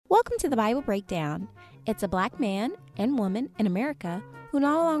Welcome to the Bible Breakdown. It's a black man and woman in America who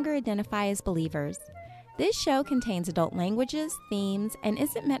no longer identify as believers. This show contains adult languages, themes, and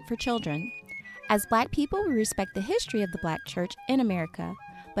isn't meant for children. As black people, we respect the history of the black church in America,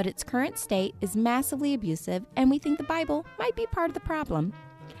 but its current state is massively abusive, and we think the Bible might be part of the problem.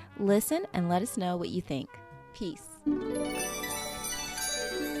 Listen and let us know what you think. Peace.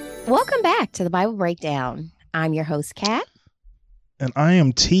 Welcome back to the Bible Breakdown. I'm your host, Kat. And I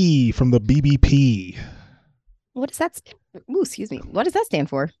am T from the BBP. What does that What does that stand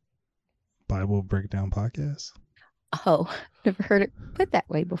for? Bible Breakdown Podcast. Oh, never heard it put that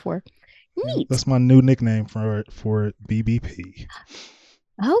way before. Neat. That's my new nickname for BBP.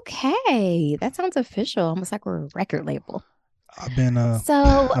 Okay, that sounds official. Almost like we're a record label. I've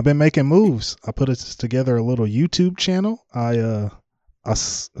been making moves. I put together a little YouTube channel. I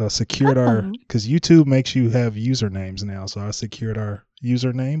secured because YouTube makes you have usernames now. So I secured our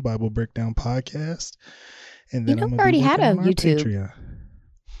username, Bible Breakdown Podcast. And then I'm already had a YouTube. Patreon.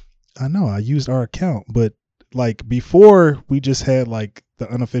 I know, I used our account, but like before we just had like the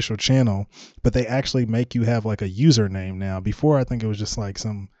unofficial channel, but they actually make you have like a username now. Before I think it was just like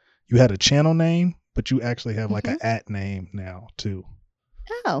you had a channel name, but you actually have like an @ name now too.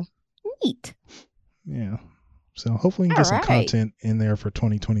 Oh, neat. Yeah. So hopefully we can get some content in there for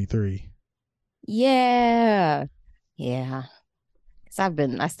 2023. Yeah. Yeah. Because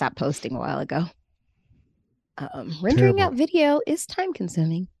I stopped posting a while ago. Rendering out video is time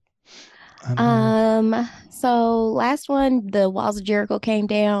consuming. So last one, the walls of Jericho came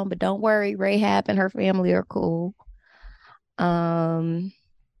down, but don't worry, Rahab and her family are cool. Let's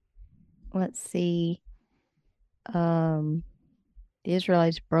see. The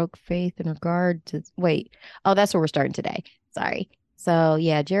Israelites broke faith in regard to that's where we're starting today. Sorry. So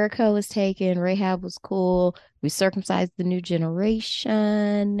yeah, Jericho was taken, Rahab was cool. We circumcised the new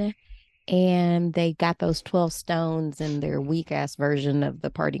generation, and they got those 12 stones in their weak ass version of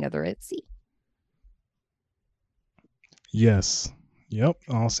the parting of the Red Sea. Yes. Yep.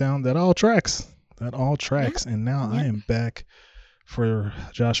 That all tracks. Yep. And now I am back for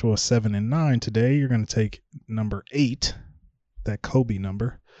Joshua 7 and 9 today. You're going to take number 8, that Kobe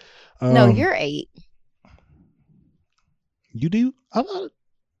number. No, you're 8. You do?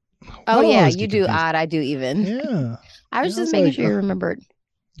 Oh yeah, you do odd. I do even. Yeah. I was just making sure you remembered.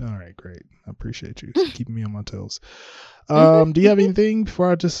 All right, great. I appreciate you keeping me on my toes. Do you have anything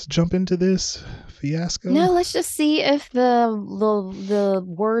before I just jump into this fiasco? No, let's just see if the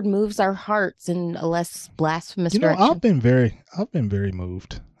word moves our hearts in a less blasphemous direction. I've been very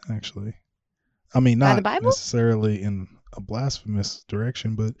moved, actually. I mean, not necessarily in a blasphemous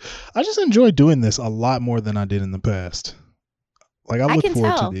direction, but I just enjoy doing this a lot more than I did in the past. Like I look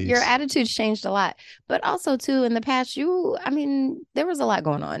forward to these. Your attitude's changed a lot, but also too in the past, there was a lot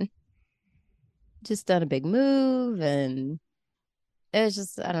going on. Just done a big move, and it was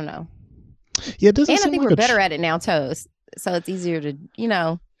just, I don't know. Yeah, it doesn't. And I think we're better at it now, so it's easier to,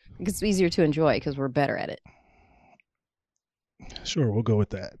 it's easier to enjoy because we're better at it. Sure, we'll go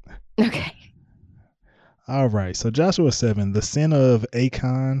with that. Okay. All right. So Joshua 7, the sin of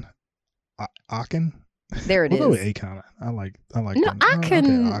Achan. There it is. We'll go with Achan. I like. No,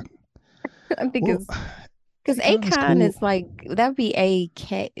 Achan. I think it's because Achan is like, that would be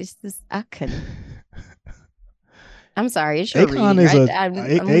AK. It's this Achan. I'm sorry. It's your Achan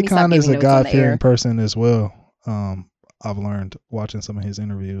is a God-fearing person as well. I've learned watching some of his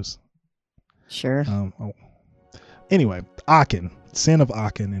interviews. Sure. Anyway, Achan, sin of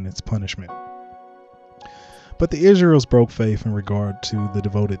Achan and its punishment. But the Israelites broke faith in regard to the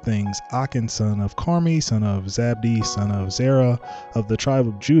devoted things. Achan, son of Carmi, son of Zabdi, son of Zerah, of the tribe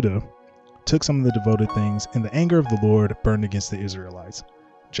of Judah, took some of the devoted things, and the anger of the Lord burned against the Israelites.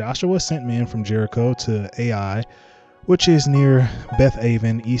 Joshua sent men from Jericho to Ai, which is near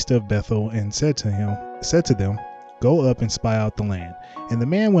Beth-aven, east of Bethel, and said to them, "Go up and spy out the land." And the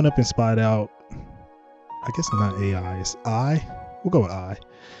man went up and spied out. I guess it's not Ai, it's Ai. We'll go with Ai.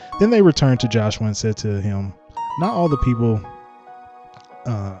 Then they returned to Joshua and said to him, Not all the people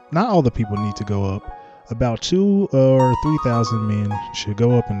need to go up. About 2,000 or 3,000 men should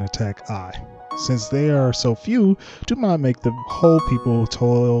go up and attack Ai. Since they are so few, do not make the whole people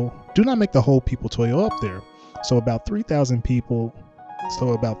toil up there. So about 3,000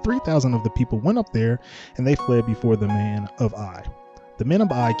 of the people went up there, and they fled before the men of Ai. The men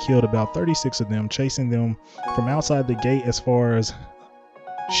of Ai killed about 36 of them, chasing them from outside the gate as far as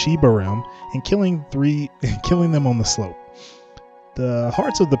Shebarim, and killing them on the slope. The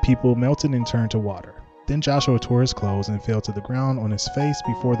hearts of the people melted and turned to water. Then Joshua tore his clothes and fell to the ground on his face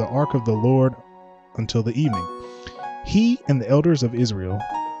before the ark of the Lord until the evening. He and the elders of Israel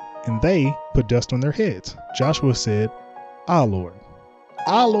and they put dust on their heads. Joshua said, Ah, Lord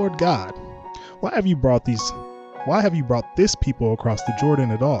God, why have you brought this people across the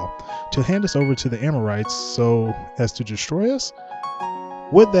Jordan at all, to hand us over to the Amorites so as to destroy us?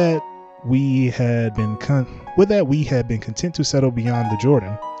 Would that we had been content to settle beyond the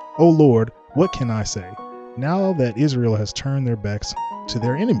Jordan. O Lord, what can I say, now that Israel has turned their backs to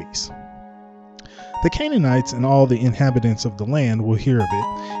their enemies? The Canaanites and all the inhabitants of the land will hear of it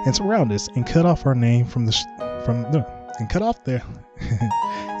and surround us and cut off our name from the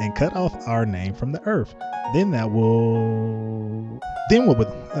our name from the earth. Then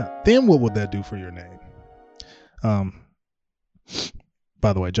what would that do for your name?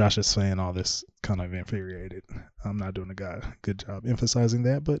 By the way, Josh is saying all this kind of infuriated. I'm not doing a good job emphasizing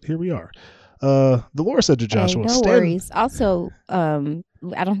that, but here we are. The Lord said to Joshua, no worries. Also,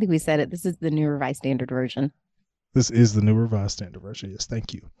 I don't think we said it. This is the New Revised Standard Version. This is the New Revised Standard Version. Yes,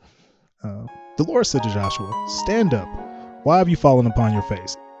 thank you. The Lord said to Joshua, stand up. Why have you fallen upon your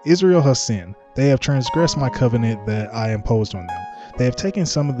face? Israel has sinned. They have transgressed my covenant that I imposed on them. They have taken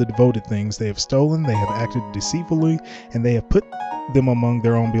some of the devoted things. They have stolen. They have acted deceitfully, and they have put them among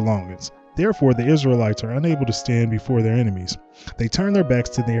their own belongings. Therefore, the Israelites are unable to stand before their enemies. They turn their backs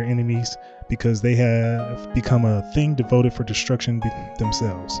to their enemies because they have become a thing devoted for destruction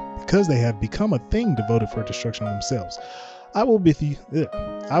themselves. I will be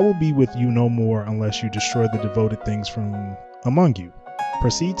with you no more unless you destroy the devoted things from among you.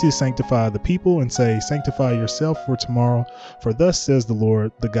 Proceed to sanctify the people and say, sanctify yourself for tomorrow. For thus says the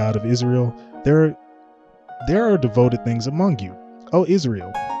Lord, the God of Israel, there are devoted things among you. O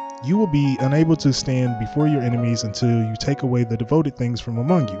Israel, you will be unable to stand before your enemies until you take away the devoted things from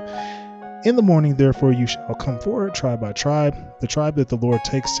among you. In the morning, therefore, you shall come forward, tribe by tribe. The tribe that the Lord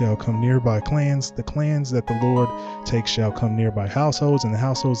takes shall come near by clans. The clans that the Lord takes shall come near by households, and the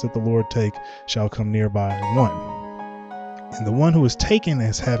households that the Lord take shall come near by one. And the one who is taken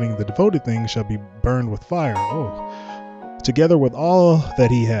as having the devoted things shall be burned with fire, together with all that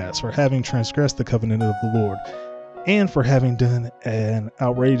he has, for having transgressed the covenant of the Lord, and for having done an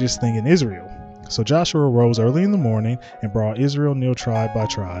outrageous thing in Israel. So Joshua arose early in the morning and brought Israel near tribe by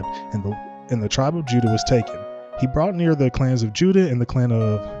tribe, and the tribe of Judah was taken. He brought near the clans of Judah, and the clan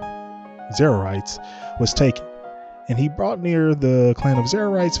of Zerarites was taken. And he brought near the clan of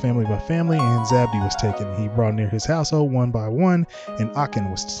Zerarites family by family, and Zabdi was taken. He brought near his household one by one, and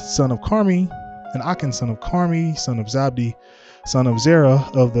Achan son of Carmi, son of Zabdi, son of Zerah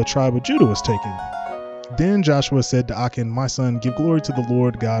of the tribe of Judah was taken. Then Joshua said to Achan, my son, give glory to the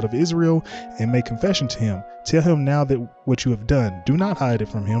Lord God of Israel, and make confession to him. Tell him now that what you have done. Do not hide it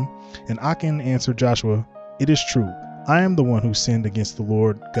from him. And Achan answered Joshua, it is true. I am the one who sinned against the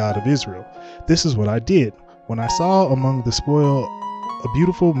Lord God of Israel. This is what I did. When I saw among the spoil a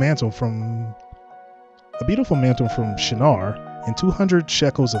beautiful mantle from Shinar, and 200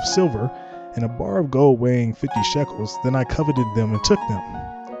 shekels of silver, and a bar of gold weighing 50 shekels, then I coveted them and took them.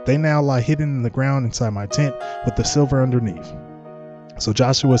 They now lie hidden in the ground inside my tent with the silver underneath. So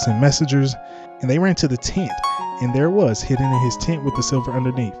Joshua sent messengers, and they ran to the tent, and there was hidden in his tent with the silver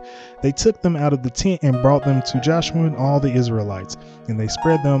underneath. They took them out of the tent and brought them to Joshua and all the Israelites, and they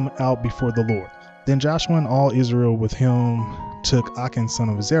spread them out before the Lord. Then Joshua and all Israel with him took Achan son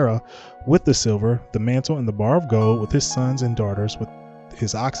of Zerah with the silver, the mantle, and the bar of gold, with his sons and daughters, with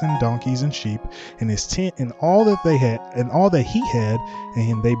his oxen, donkeys, and sheep, and his tent, and all that he had,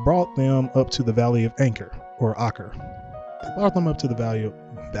 and they brought them up to the valley of Achor. They brought them up to the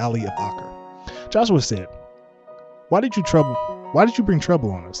valley of Achor. Joshua said, Why did you bring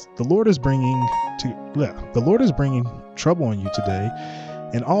trouble on us? The Lord is bringing trouble on you today.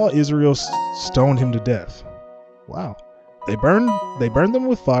 And all Israel stoned him to death. Wow. They burned them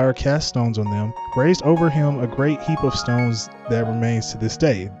with fire, cast stones on them, raised over him a great heap of stones that remains to this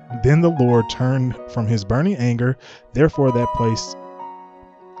day. Then the Lord turned from his burning anger. Therefore that place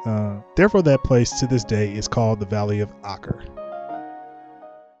to this day is called the Valley of Achor.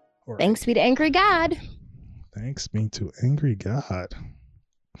 Thanks be to angry God. Thanks be to angry God.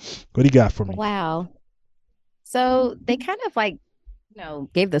 What do you got for me? Wow. So they kind of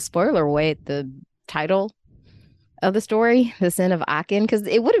gave the spoiler away at the title of the story, The Sin of Achan, because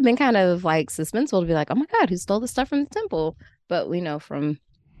it would have been kind of suspenseful to be like, oh my God, who stole the stuff from the temple? But we know from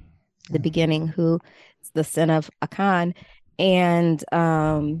the beginning who it's the sin of Achan. And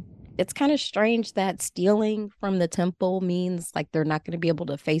it's kind of strange that stealing from the temple means they're not going to be able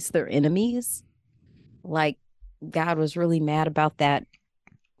to face their enemies. God was really mad about that,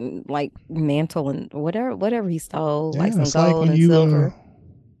 mantle and whatever he stole, some gold and silver.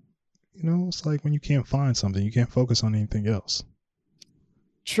 It's like when you can't find something, you can't focus on anything else.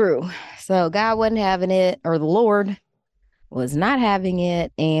 True. So God wasn't having it, or the Lord was not having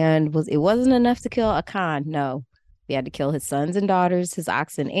it, and it wasn't enough to kill Achan. No. He had to kill his sons and daughters, his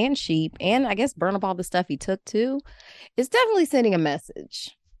oxen and sheep, and I guess burn up all the stuff he took too. It's definitely sending a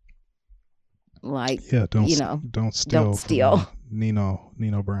message. Like, Yeah, you know, don't don't steal from steal. Nino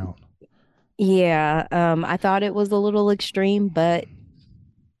Brown. Yeah. I thought it was a little extreme, but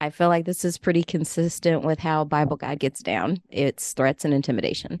I feel like this is pretty consistent with how Bible God gets down. It's threats and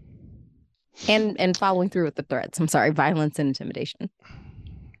intimidation. And following through with the threats. I'm sorry, violence and intimidation.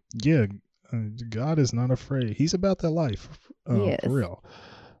 Yeah, God is not afraid. He's about that life, for Yes. real.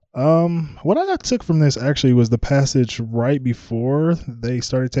 What I took from this actually was the passage right before they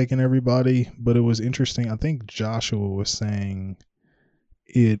started taking everybody, but it was interesting. I think Joshua was saying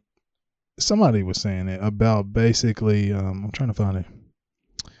it. Somebody was saying it about basically. I'm trying to find it.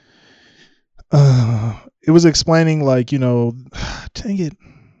 It was explaining like dang it.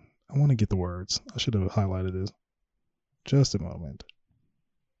 I want to get the words. I should have highlighted this. Just a moment.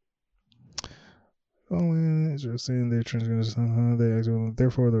 Oh, Israel sin their transgressions, they act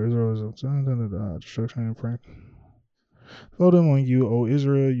therefore the Israel is destruction and prank. Hold them on you, O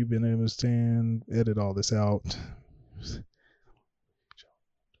Israel, you've been able to stand, edit all this out.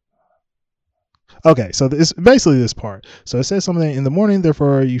 Okay, so it's basically this part. So it says something in the morning,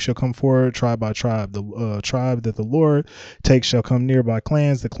 therefore you shall come forward tribe by tribe. The tribe that the Lord takes shall come near by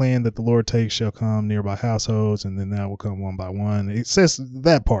clans. The clan that the Lord takes shall come near by households, and then that will come one by one. It says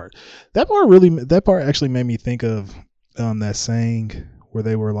that part. That part actually made me think of that saying where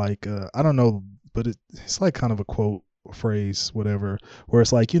they were like, I don't know, but it's like kind of a quote, phrase, whatever, where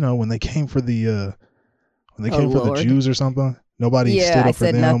it's like when they came for Oh the Lord. Jews or something. Nobody Yeah, stood I up for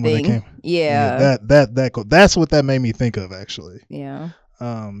said them when they nothing. came. Yeah, Yeah. that's what that made me think of actually. Yeah.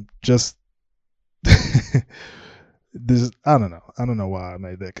 Just this, I don't know. I don't know why I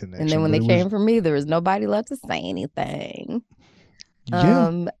made that And then connection, when but they it was came for me, there was nobody left to say anything. yeah,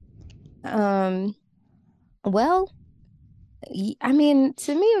 Um, um, well, I mean,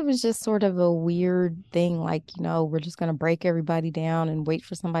 to me, it was just sort of a weird thing. Like, we're just going to break everybody down and wait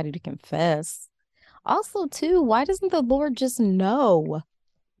for somebody to confess. Also, too, why doesn't the Lord just know?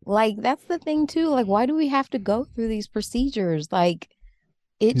 Like, that's the thing, too. Like, why do we have to go through these procedures? Like,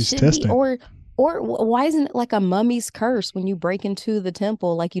 it he's should be, testing. or why isn't it like a mummy's curse when you break into the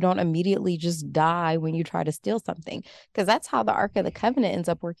temple? Like, you don't immediately just die when you try to steal something. Because that's how the Ark of the Covenant ends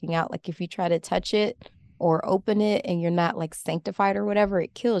up working out. Like, if you try to touch it or open it and you're not like sanctified or whatever,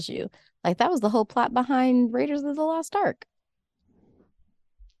 it kills you. Like, that was the whole plot behind Raiders of the Lost Ark.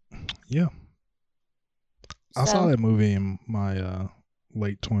 Yeah, I saw So, that movie in my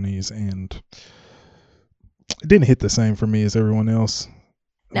late 20s, and it didn't hit the same for me as everyone else.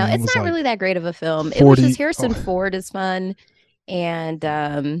 I no, mean, it it's was not like really that great of a film. It was just 40. Harrison Oh, Ford is fun,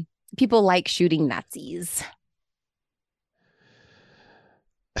 and people like shooting Nazis.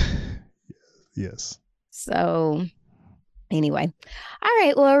 yes. So, anyway. All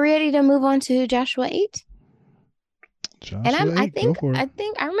right, well, we're ready to move on to Joshua 8. And Joshua 8, go for it. I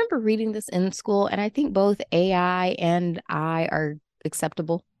think I remember reading this in school, and I think both AI and I are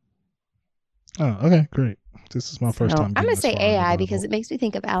acceptable. Oh, okay, great. This is my So first time I'm getting gonna this say far in the AI because Bible. it makes me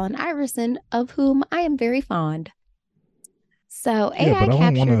think of Allen Iverson, of whom I am very fond. So Yeah, AI but I don't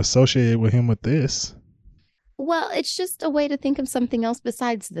want to captured. associate with him with this. Well, it's just a way to think of something else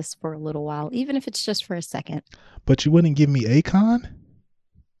besides this for a little while, even if it's just for a second. But you wouldn't give me Akon?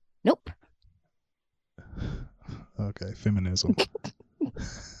 Nope. Okay, feminism.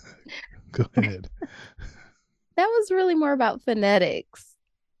 Go ahead. That was really more about phonetics.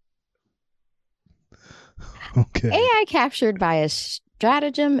 Okay. AI captured by a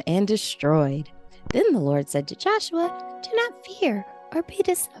stratagem and destroyed. Then the Lord said to Joshua, "Do not fear or be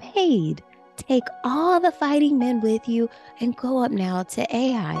dismayed. Take all the fighting men with you and go up now to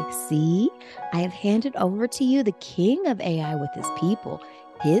Ai. See, I have handed over to you the king of Ai with his people,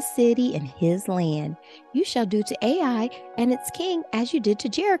 his city, and his land. You shall do to Ai and its king as you did to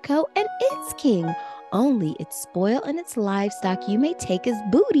Jericho and its king. Only its spoil and its livestock you may take as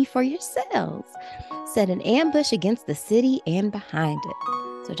booty for yourselves. Set an ambush against the city and behind it."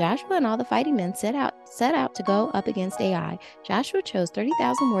 So Joshua and all the fighting men set out to go up against Ai. Joshua chose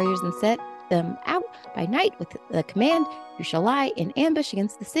 30,000 warriors and set them out by night with the command, "You shall lie in ambush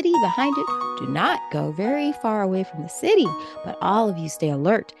against the city behind it. Do not go very far away from the city, but all of you stay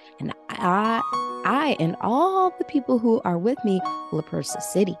alert, and I and all the people who are with me will approach the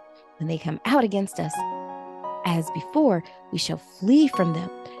city. When they come out against us, as before, we shall flee from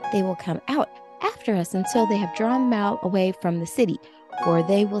them. They will come out after us until they have drawn them out away from the city. For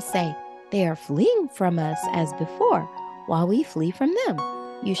they will say, 'They are fleeing from us as before, while we flee from them.'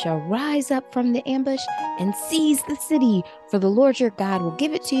 you shall rise up from the ambush and seize the city, for the Lord your God will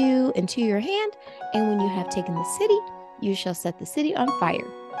give it to you into your hand. And when you have taken the city, you shall set the city on fire,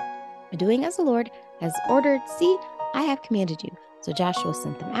 doing as the Lord has ordered. See, I have commanded you. So Joshua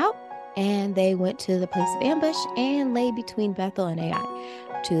sent them out, and they went to the place of ambush and lay between Bethel and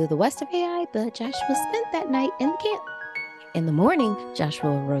Ai, to the west of Ai. But Joshua spent that night in the camp. In the morning,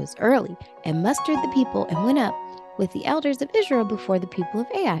 Joshua arose early and mustered the people and went up with the elders of Israel before the people of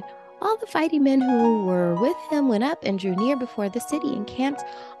Ai. All the fighting men who were with him went up and drew near before the city and camped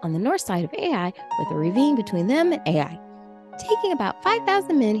on the north side of Ai, with a ravine between them and Ai. Taking about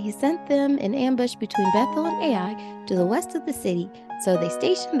 5,000 men, he sent them in ambush between Bethel and Ai to the west of the city. So they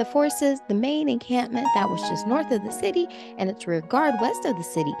stationed the forces, the main encampment that was just north of the city, and its rear guard west of the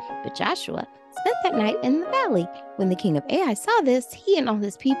city. But Joshua spent that night in the valley. When the king of Ai saw this, he and all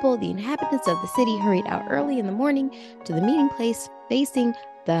his people, the inhabitants of the city, hurried out early in the morning to the meeting place facing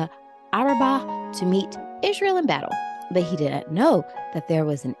the Arabah to meet Israel in battle. But he did not know that there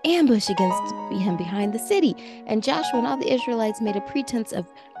was an ambush against him behind the city. And Joshua and all the Israelites made a pretense of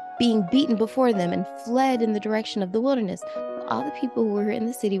being beaten before them and fled in the direction of the wilderness. But all the people who were in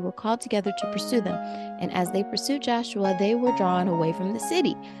the city were called together to pursue them. And as they pursued Joshua, they were drawn away from the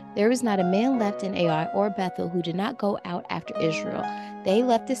city. There was not a man left in Ai or Bethel who did not go out after Israel. They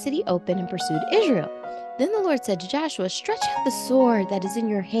left the city open and pursued Israel. Then the Lord said to Joshua, stretch out the sword that is in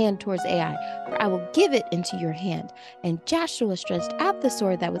your hand towards Ai, for I will give it into your hand. And Joshua stretched out the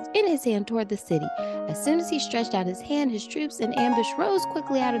sword that was in his hand toward the city. As soon as he stretched out his hand, his troops in ambush rose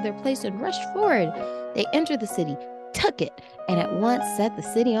quickly out of their place and rushed forward. They entered the city, took it, and at once set the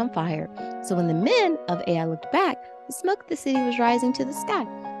city on fire. So when the men of Ai looked back, the smoke of the city was rising to the sky.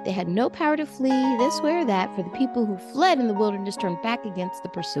 They had no power to flee this way or that, for the people who fled in the wilderness turned back against the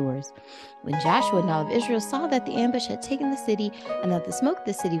pursuers. When Joshua and all of Israel saw that the ambush had taken the city and that the smoke of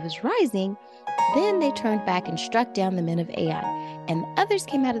the city was rising, then they turned back and struck down the men of Ai. And the others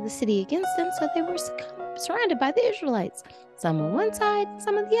came out of the city against them, so they were surrounded by the Israelites, some on one side,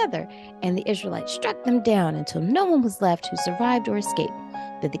 some on the other. And the Israelites struck them down until no one was left who survived or escaped.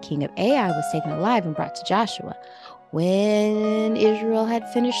 But the king of Ai was taken alive and brought to Joshua. When Israel had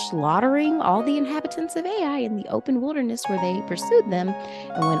finished slaughtering all the inhabitants of Ai in the open wilderness where they pursued them,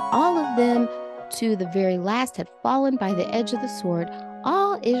 and when all of them to the very last had fallen by the edge of the sword,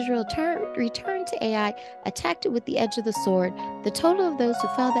 all Israel returned to Ai, attacked it with the edge of the sword. The total of those who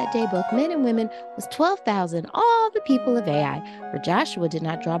fell that day, both men and women, was 12,000, all the people of Ai. For Joshua did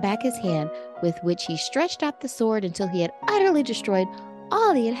not draw back his hand, with which he stretched out the sword until he had utterly destroyed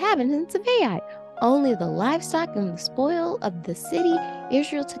all the inhabitants of Ai. Only the livestock and the spoil of the city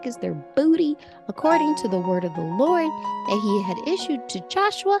Israel took as their booty, according to the word of the Lord that he had issued to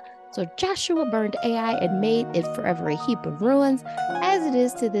Joshua. So Joshua burned Ai and made it forever a heap of ruins, as it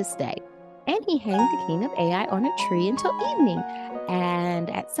is to this day. And he hanged the king of Ai on a tree until evening. And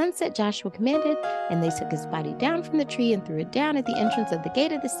at sunset Joshua commanded, and they took his body down from the tree and threw it down at the entrance of the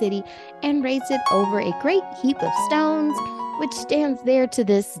gate of the city and raised it over a great heap of stones, which stands there to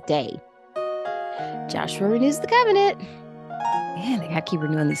this day. Joshua renews the covenant. Man, they gotta keep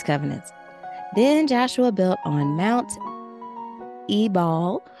renewing these covenants. Then Joshua built on Mount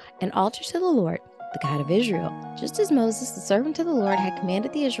Ebal an altar to the Lord, the God of Israel, just as Moses, the servant of the Lord, had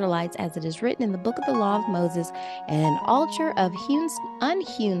commanded the Israelites, as it is written in the book of the law of Moses, an altar of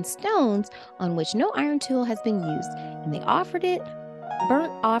unhewn stones on which no iron tool has been used. And they offered it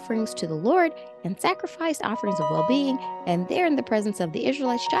burnt offerings to the Lord and sacrificed offerings of well-being. And there in the presence of the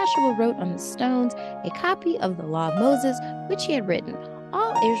Israelites, Joshua wrote on the stones a copy of the law of Moses, which he had written.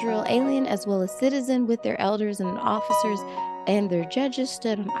 All Israel, alien as well as citizen, with their elders and officers and their judges,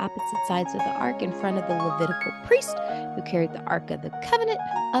 stood on opposite sides of the ark in front of the Levitical priest who carried the ark of the covenant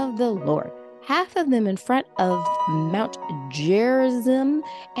of the Lord. Half of them in front of Mount Gerizim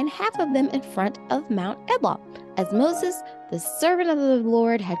and half of them in front of Mount Ebal, as Moses, the servant of the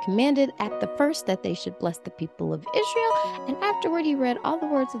Lord, had commanded at the first that they should bless the people of Israel. And afterward he read all the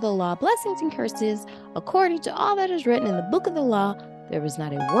words of the law, blessings and curses, according to all that is written in the book of the law. There was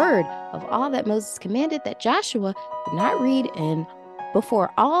not a word of all that Moses commanded that Joshua did not read in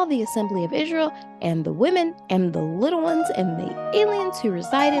before all the assembly of Israel, and the women and the little ones and the aliens who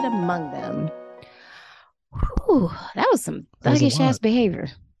resided among them. Whew, that was some thuggish ass behavior.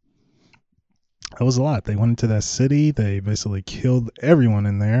 That was a lot. They went into that city. They basically killed everyone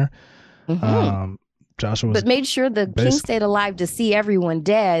in there. Mm-hmm. Joshua but made sure the king stayed alive to see everyone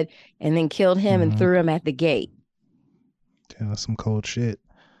dead, and then killed him and threw him at the gate. Yeah, that's some cold shit.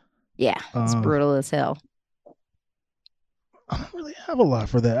 Yeah, it's brutal as hell. I don't really have a lot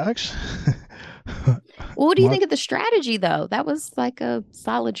for that, actually. Well, what do you think of the strategy, though? That was like a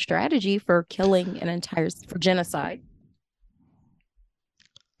solid strategy for killing for genocide.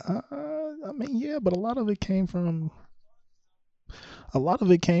 I mean, yeah, but a lot of it came from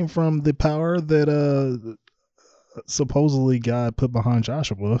the power that supposedly God put behind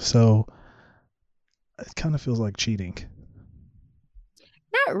Joshua. So it kind of feels like cheating.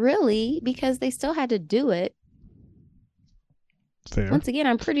 Not really, because they still had to do it. Fair. Once again,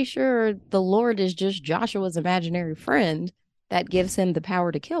 I'm pretty sure the Lord is just Joshua's imaginary friend that gives him the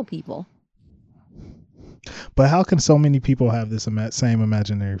power to kill people. But how can so many people have this same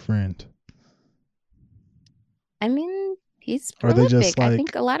imaginary friend? I mean, he's prolific. Are they just like... I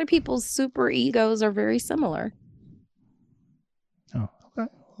think a lot of people's super egos are very similar. Oh, okay.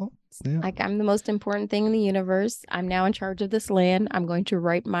 Well, yeah. Like, I'm the most important thing in the universe. I'm now in charge of this land. I'm going to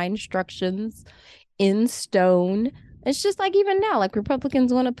write my instructions in stone. It's just like even now, like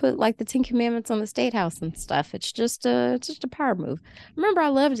Republicans want to put like the 10 Commandments on the State House and stuff. It's just a power move. Remember, I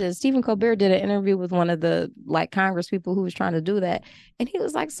loved it. Stephen Colbert did an interview with one of the like Congress people who was trying to do that, and he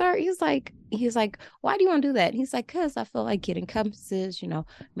was like, "Sir," he's like, "Why do you want to do that?" And he's like, "Cause I feel like it encompasses,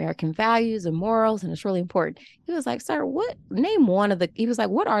 American values and morals, and it's really important." He was like, "Sir, name one of the?" He was like,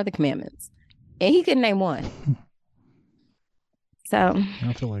 "What are the commandments?" And he couldn't name one. So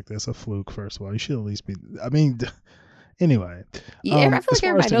I feel like that's a fluke. First of all, you should at least be. I mean. Anyway, yeah, I feel like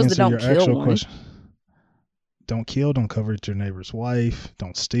everybody knows that don't kill one. Don't kill, don't covet your neighbor's wife,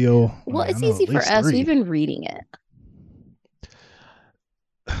 don't steal. Well, it's easy for us. We've been reading it.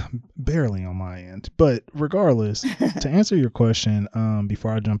 Barely on my end. But regardless, to answer your question, before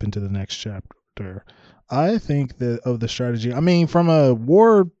I jump into the next chapter, I think that of the strategy, I mean, from a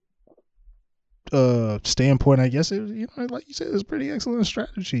war standpoint, I guess, like you said, it's a pretty excellent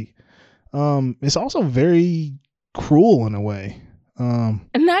strategy. It's also very cruel in a way. I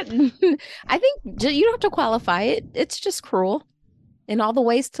think you don't have to qualify it. It's just cruel in all the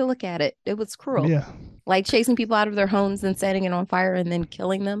ways to look at it. It was cruel. Yeah. Like chasing people out of their homes and setting it on fire and then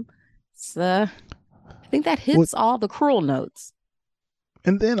killing them. So I think that hits all the cruel notes.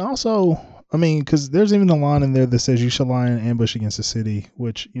 And then also, I mean, because there's even a line in there that says you shall lie in ambush against the city,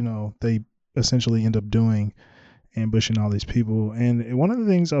 which, they essentially end up doing, ambushing all these people. And one of the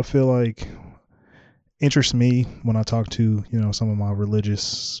things I feel like interests me when I talk to, some of my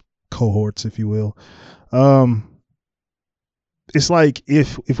religious cohorts, if you will, it's like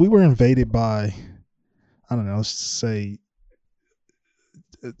if we were invaded by, I don't know, let's say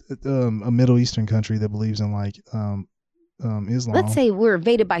a Middle Eastern country that believes in like Islam. Let's say we're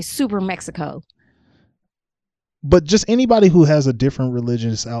invaded by Super Mexico. But just anybody who has a different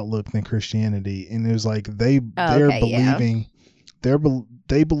religious outlook than Christianity, and it was like they're believing. Yeah.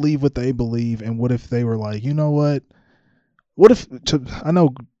 They believe what they believe, and what if they were like, you know what? What if I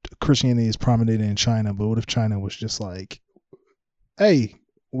know Christianity is prominent in China, but what if China was just like, hey,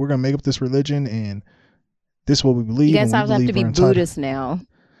 we're gonna make up this religion, and this is what we believe. You guys all have to be Buddhist now.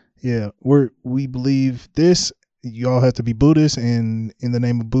 Yeah, we believe this. You all have to be Buddhist, and in the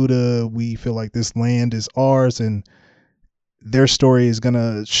name of Buddha, we feel like this land is ours, and their story is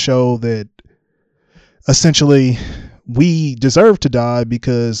gonna show that essentially we deserve to die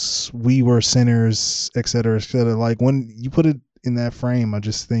because we were sinners, et cetera, et cetera. Like when you put it in that frame, I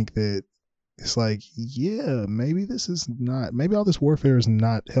just think that it's like, yeah, maybe maybe all this warfare is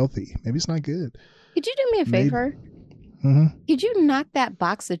not healthy. Maybe it's not good. Could you do me a favor? Mm-hmm. Could you knock that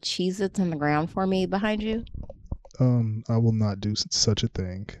box of Cheez-Its on the ground for me behind you? I will not do such a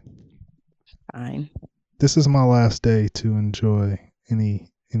thing. Fine. This is my last day to enjoy any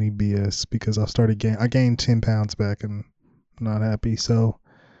BS because I gained 10 pounds back and I'm not happy. So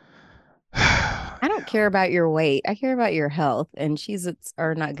I don't care about your weight. I care about your health, and Cheez-Its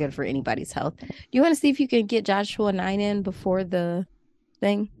are not good for anybody's health. Do you want to see if you can get Joshua 9 in before the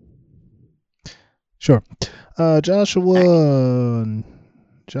thing? Sure. Joshua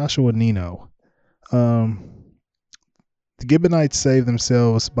Nino. The Gibeonites saved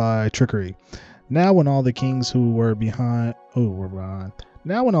themselves by trickery. Now when all the kings who were beyond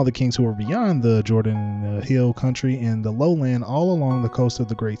the Jordan Hill country and the lowland all along the coast of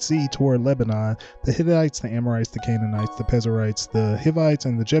the Great Sea toward Lebanon, the Hittites, the Amorites, the Canaanites, the Perizzites, the Hivites,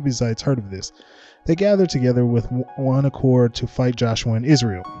 and the Jebusites heard of this. They gathered together with one accord to fight Joshua and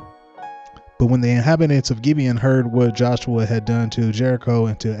Israel. But when the inhabitants of Gibeon heard what Joshua had done to Jericho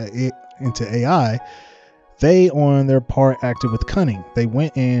and to Ai, they, on their part, acted with cunning. They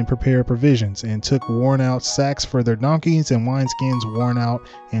went and prepared provisions and took worn-out sacks for their donkeys and wineskins worn out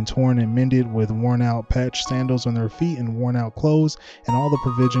and torn and mended with worn-out patched sandals on their feet and worn-out clothes, and all the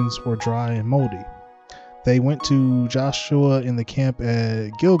provisions were dry and moldy. They went to Joshua in the camp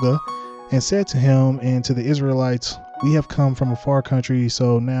at Gilgal and said to him and to the Israelites, we have come from a far country,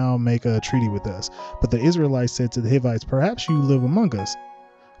 so now make a treaty with us. But the Israelites said to the Hivites, perhaps you live among us.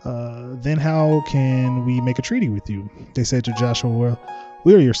 Then how can we make a treaty with you? They said to Joshua, well,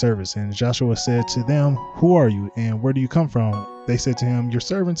 we are your servants. And Joshua said to them, who are you and where do you come from? They said to him, your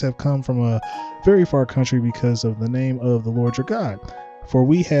servants have come from a very far country because of the name of the Lord your God. For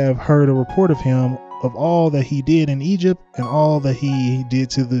we have heard a report of him, of all that he did in Egypt and all that he did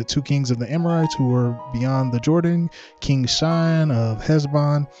to the two kings of the Amorites who were beyond the Jordan, King Sihon of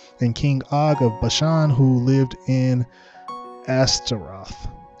Heshbon and King Og of Bashan, who lived in Ashtaroth.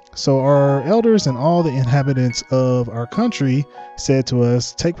 So our elders and all the inhabitants of our country said to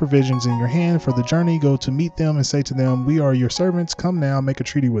us, take provisions in your hand for the journey, go to meet them and say to them, we are your servants, come now, make a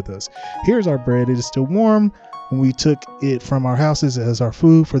treaty with us. Here's our bread, it is still warm. We took it from our houses as our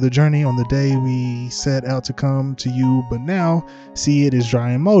food for the journey on the day we set out to come to you, but now see it is dry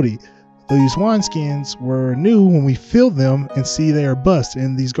and moldy. These wineskins were new when we filled them, and see they are bust,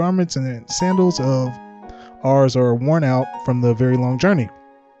 and these garments and sandals of ours are worn out from the very long journey.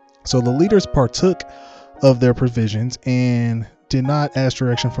 So the leaders partook of their provisions and did not ask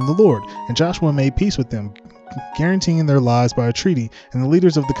direction from the Lord. And Joshua made peace with them, guaranteeing their lives by a treaty, and the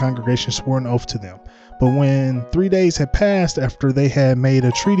leaders of the congregation swore an oath to them. But when 3 days had passed after they had made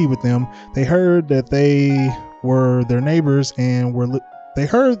a treaty with them, they heard that they were their neighbors and were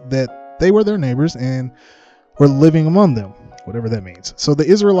living among them, whatever that means. So the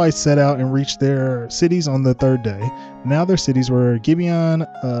Israelites set out and reached their cities on the third day. Now their cities were Gibeon,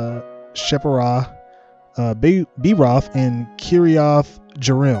 Shephirah, Beeroth, and Kiriath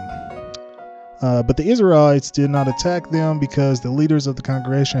Jearim. But the Israelites did not attack them because the leaders of the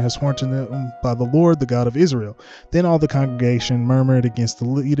congregation had sworn to them by the Lord, the God of Israel. Then all the congregation murmured against the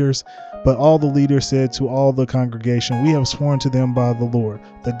leaders, but all the leaders said to all the congregation, we have sworn to them by the Lord,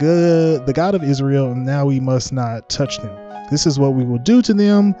 the God of Israel, and now we must not touch them. This is what we will do to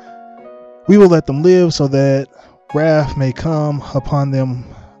them. We will let them live so that wrath may come upon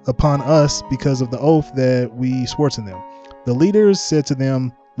us because of the oath that we swore to them. The leaders said to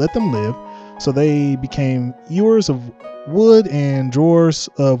them, let them live. So they became ewers of wood and drawers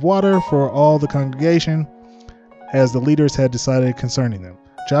of water for all the congregation, as the leaders had decided concerning them.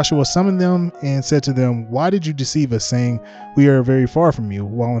 Joshua summoned them and said to them, why did you deceive us, saying, we are very far from you,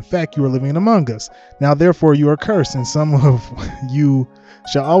 while in fact you are living among us? Now therefore you are cursed, and some of you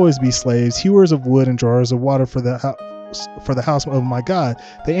shall always be slaves, hewers of wood and drawers of water for the house of my God.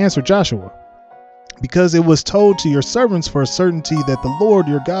 They answered Joshua, because it was told to your servants for a certainty that the Lord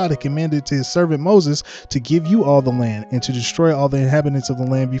your God had commanded to his servant Moses to give you all the land and to destroy all the inhabitants of the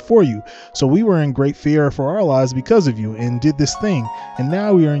land before you. So we were in great fear for our lives because of you, and did this thing, and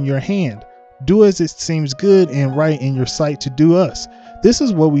now we are in your hand. Do as it seems good and right in your sight to do us. This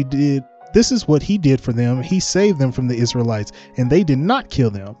is what we did. This is what he did for them. He saved them from the Israelites, and they did not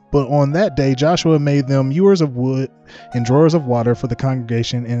kill them. But on that day, Joshua made them ewers of wood and drawers of water for the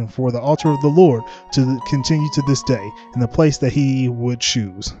congregation and for the altar of the Lord to continue to this day in the place that he would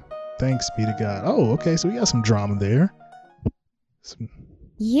choose. Thanks be to God. Oh, okay. So we got some drama there.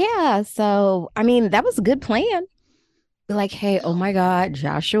 Yeah. So, I mean, that was a good plan. Like, hey, oh my God,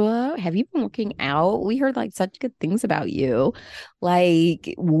 Joshua, have you been working out? We heard like such good things about you.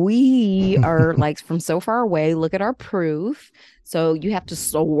 Like, we are like from so far away. Look at our proof. So you have to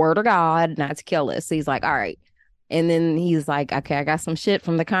swear to God not to kill us. So he's like, all right. And then he's like, okay, I got some shit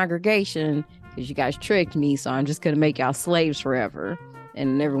from the congregation because you guys tricked me. So I'm just going to make y'all slaves forever.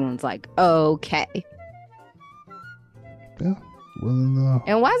 And everyone's like, okay. Yeah. Well,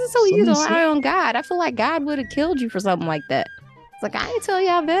 and why is it so easy to rely on God? I feel like God would have killed you for something like that. It's like, I didn't tell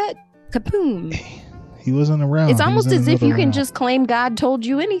y'all that. Kaboom. He wasn't around. It's almost as if you can just claim God told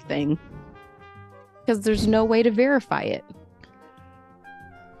you anything, because there's no way to verify it.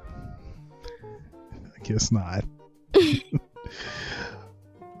 I guess not. I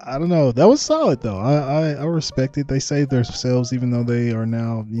don't know. That was solid though. I respect it. They saved themselves even though they are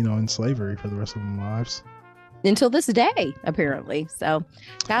now, in slavery for the rest of their lives. Until this day, apparently. So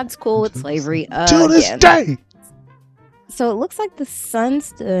God's cool with slavery. Till this day. So it looks like the sun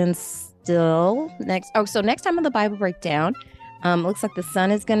stands still next. Oh, so next time on the Bible breakdown, looks like the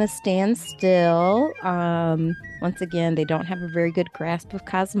sun is going to stand still. Once again, they don't have a very good grasp of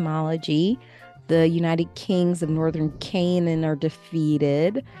cosmology. The United Kings of Northern Canaan are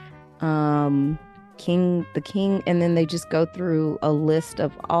defeated. The king, and then they just go through a list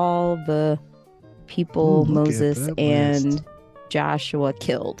of all the people Moses and Joshua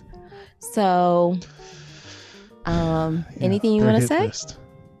killed. So anything you want to say?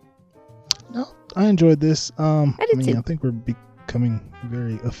 No, I enjoyed this. I think we're becoming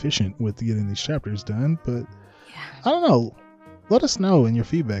very efficient with getting these chapters done. But Yeah. I don't know. Let us know in your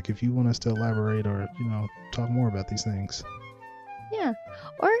feedback if you want us to elaborate or, talk more about these things. Yeah.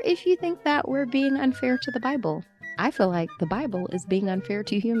 Or if you think that we're being unfair to the Bible. I feel like the Bible is being unfair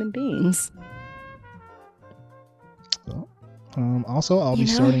to human beings. So, also, I'll be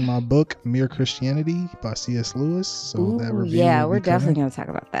starting my book, Mere Christianity by C.S. Lewis. So that review. Yeah, we're definitely going to talk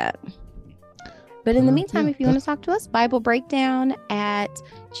about that. But in the meantime, if you want to talk to us, Bible Breakdown at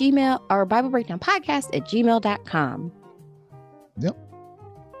Gmail or Bible Breakdown Podcast at gmail.com. Yep.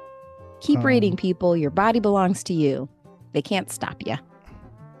 Keep reading, people. Your body belongs to you. They can't stop you.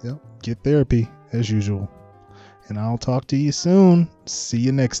 Yep. Get therapy as usual. And I'll talk to you soon. See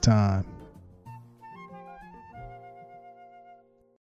you next time.